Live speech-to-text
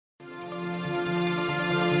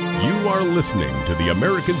You are listening to the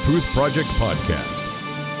American Truth Project podcast.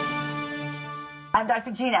 I'm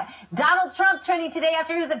Dr. Gina. Donald Trump trending today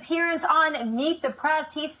after his appearance on Meet the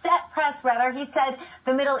Press. He said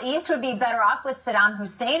the Middle East would be better off with Saddam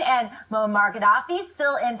Hussein and Muammar Gaddafi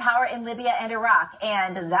still in power in Libya and Iraq.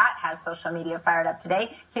 And that has social media fired up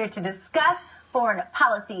today. Here to discuss foreign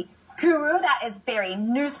policy guru, that is Barry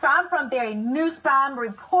Nussbaum from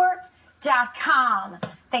BarryNussbaumReport.com.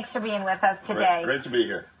 Thanks for being with us today. Great to be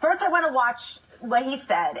here. First, I want to watch what he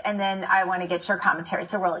said, and then I want to get your commentary.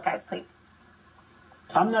 So roll it, guys, please.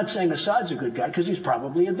 I'm not saying Assad's a good guy, because he's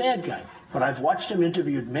probably a bad guy. But I've watched him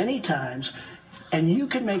interviewed many times, and you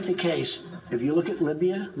can make the case. If you look at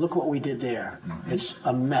Libya, look what we did there. It's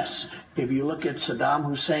a mess. If you look at Saddam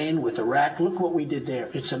Hussein with Iraq, look what we did there.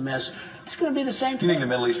 It's a mess. It's going to be the same thing. Do you think the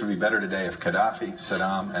Middle East would be better today if Gaddafi,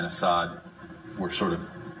 Saddam, and Assad were sort of,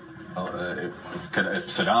 if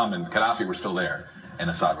Saddam and Gaddafi were still there and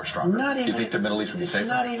Assad were stronger? Do you think the Middle East would be safer? It's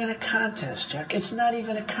not even a contest, Jack. It's not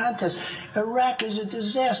even a contest. Iraq is a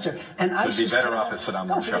disaster. And ISIS would be better off if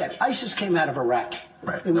Saddam was forget, ISIS came out of Iraq.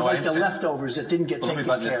 Right. It was like the leftovers that didn't get taken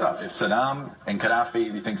care of. If Saddam and Gaddafi,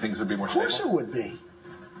 do you think things would be more stable? Of course it would be.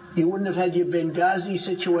 You wouldn't have had your Benghazi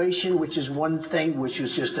situation, which is one thing, which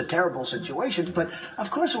was just a terrible situation. But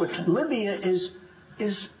of course it would. Libya is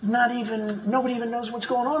not even, nobody even knows what's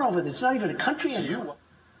going on over there. It's not even a country anymore.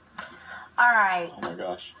 All right. Oh, my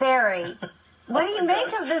gosh. Barry, what do you make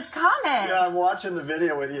of this comment? Yeah, I'm watching the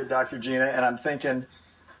video with you, Dr. Gina, and I'm thinking,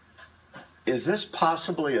 is this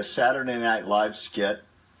possibly a Saturday Night Live skit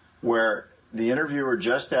where the interviewer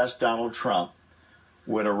just asked Donald Trump,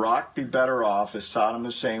 would Iraq be better off if Saddam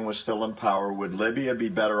Hussein was still in power? Would Libya be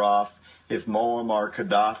better off if Muammar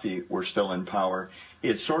Gaddafi were still in power?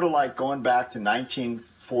 It's sort of like going back to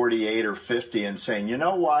 1948 or 50 and saying, you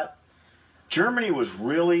know what? Germany was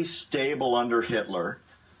really stable under Hitler,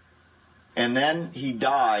 and then he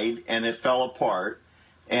died and it fell apart.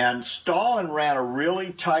 And Stalin ran a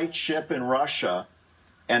really tight ship in Russia,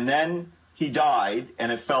 and then he died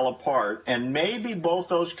and it fell apart. And maybe both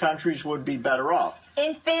those countries would be better off.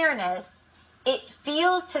 In fairness, it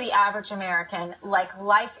feels to the average American like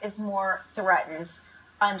life is more threatened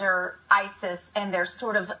under ISIS and their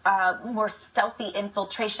sort of more stealthy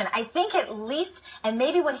infiltration. I think at least, and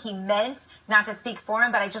maybe what he meant, not to speak for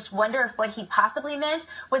him, but I just wonder if what he possibly meant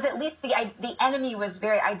was at least the enemy was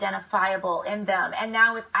very identifiable in them. And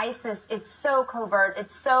now with ISIS, it's so covert,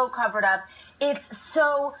 it's so covered up, it's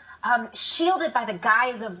so shielded by the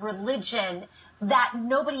guise of religion that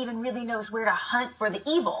nobody even really knows where to hunt for the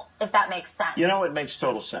evil, if that makes sense. You know, it makes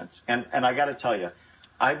total sense. And I got to tell you,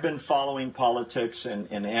 I've been following politics and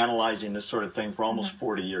analyzing this sort of thing for almost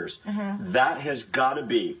 40 years. That has got to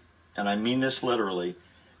be, and I mean this literally,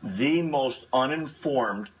 the most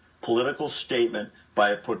uninformed political statement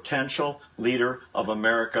by a potential leader of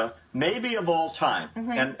America, maybe of all time.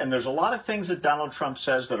 And there's a lot of things that Donald Trump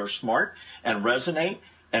says that are smart and resonate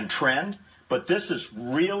and trend, but this is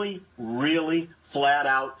really, really flat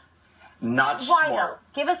out not Why smart.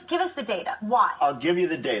 Though? Give us the data. Why? I'll give you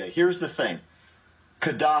the data. Here's the thing.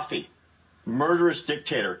 Gaddafi, murderous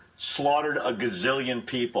dictator, slaughtered a gazillion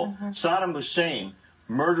people. Saddam Hussein,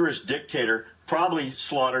 murderous dictator, probably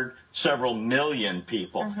slaughtered several million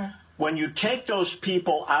people. When you take those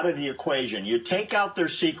people out of the equation, you take out their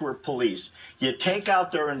secret police, you take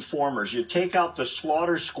out their informers, you take out the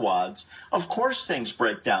slaughter squads, of course things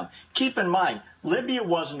break down. Keep in mind, Libya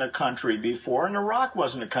wasn't a country before and Iraq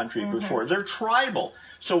wasn't a country before. They're tribal.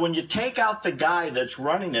 So when you take out the guy that's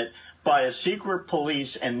running it by a secret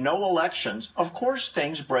police and no elections, of course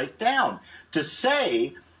things break down. To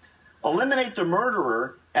say, eliminate the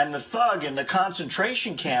murderer and the thug in the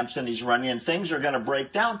concentration camps and he's running and things are going to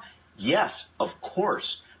break down, yes, of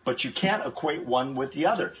course. But you can't equate one with the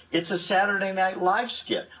other. It's a Saturday Night Live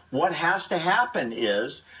skit. What has to happen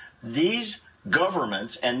is these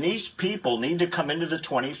governments and these people need to come into the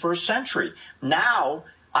 21st century. Now,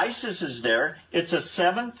 ISIS is there. It's a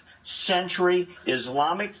 7th century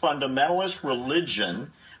Islamic fundamentalist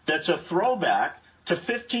religion that's a throwback to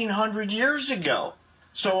 1,500 years ago.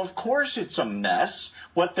 So, of course, it's a mess.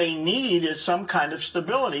 What they need is some kind of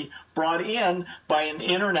stability brought in by an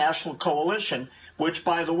international coalition, which,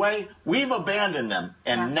 by the way, we've abandoned them.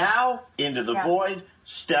 And now, into the void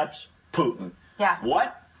steps Putin.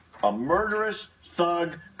 What? A murderous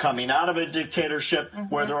thug coming out of a dictatorship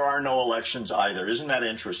where there are no elections either. Isn't that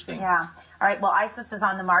interesting? Yeah. All right. Well, ISIS is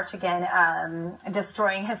on the march again,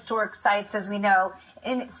 destroying historic sites, as we know,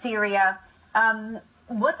 in Syria.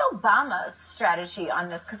 What's Obama's strategy on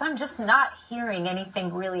this? Because I'm just not hearing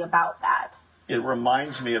anything really about that. It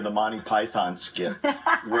reminds me of the Monty Python skit,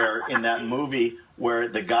 where in that movie where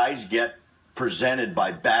the guys get presented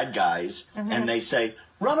by bad guys and they say,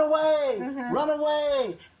 run away, run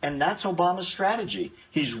away. And that's Obama's strategy.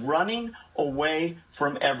 He's running away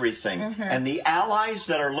from everything. And the allies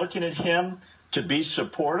that are looking at him to be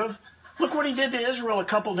supportive, look what he did to Israel a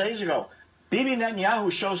couple days ago. Bibi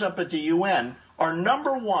Netanyahu shows up at the UN, our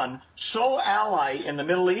number one sole ally in the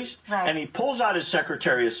Middle East, and he pulls out his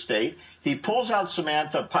Secretary of State. He pulls out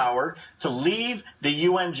Samantha Power to leave the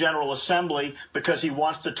UN General Assembly because he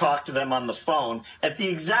wants to talk to them on the phone at the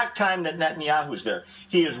exact time that Netanyahu's there.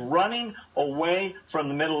 He is running away from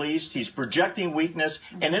the Middle East. He's projecting weakness,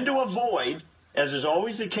 and into a void, as is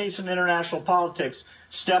always the case in international politics,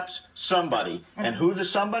 steps somebody. And who the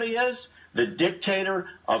somebody is? The dictator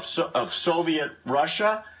of Soviet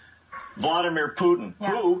Russia, Vladimir Putin,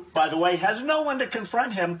 who, by the way, has no one to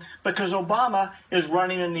confront him because Obama is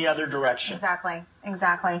running in the other direction.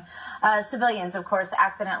 Exactly. Civilians, of course,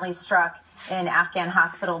 accidentally struck in Afghan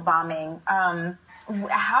hospital bombing.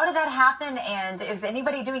 How did that happen, and is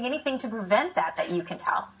anybody doing anything to prevent that you can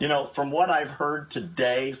tell? You know, from what I've heard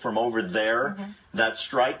today from over there, that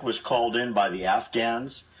strike was called in by the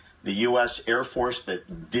Afghans. The U.S. Air Force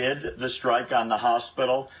that did the strike on the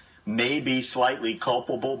hospital may be slightly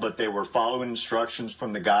culpable, but they were following instructions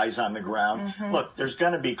from the guys on the ground. Look, there's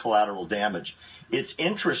going to be collateral damage. It's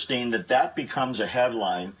interesting that becomes a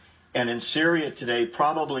headline, and in Syria today,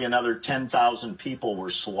 probably another 10,000 people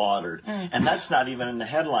were slaughtered. And that's not even in the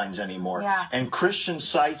headlines anymore. And Christian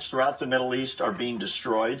sites throughout the Middle East are being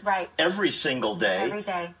destroyed every single day. Every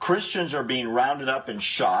day. Christians are being rounded up and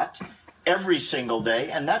shot every single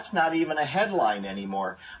day, and that's not even a headline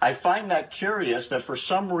anymore. I find that curious that for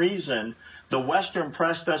some reason the Western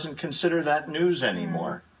press doesn't consider that news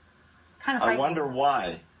anymore. I wonder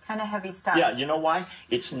why. Kind of heavy stuff. Yeah, you know why?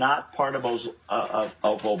 It's not part of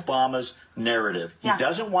Obama's narrative. He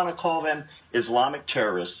doesn't want to call them Islamic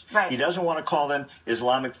terrorists. He doesn't want to call them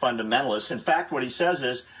Islamic fundamentalists. In fact, what he says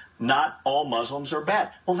is, not all Muslims are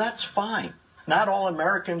bad. Well, that's fine. Not all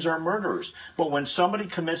Americans are murderers. But when somebody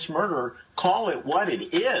commits murder, call it what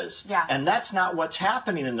it is. And that's not what's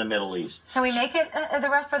happening in the Middle East. Can we make it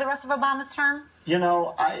for the rest of Obama's term? You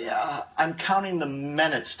know, I'm counting the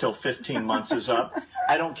minutes till 15 months is up.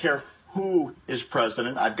 I don't care who is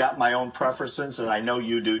president. I've got my own preferences, and I know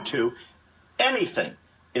you do too. Anything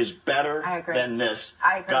is better than this.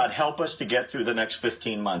 God help us to get through the next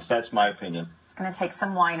 15 months. That's my opinion. Going to take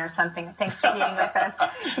some wine or something. Thanks for being with us.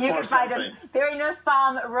 You can find him Barry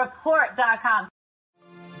Nussbaum, report.com.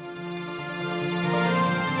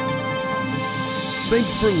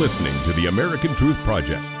 Thanks for listening to the American Truth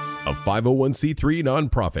Project, a 501c3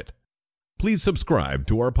 nonprofit. Please subscribe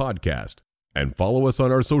to our podcast and follow us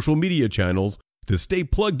on our social media channels to stay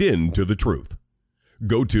plugged in to the truth.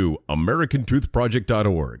 Go to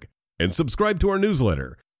americantruthproject.org and subscribe to our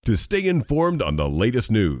newsletter to stay informed on the latest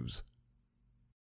news.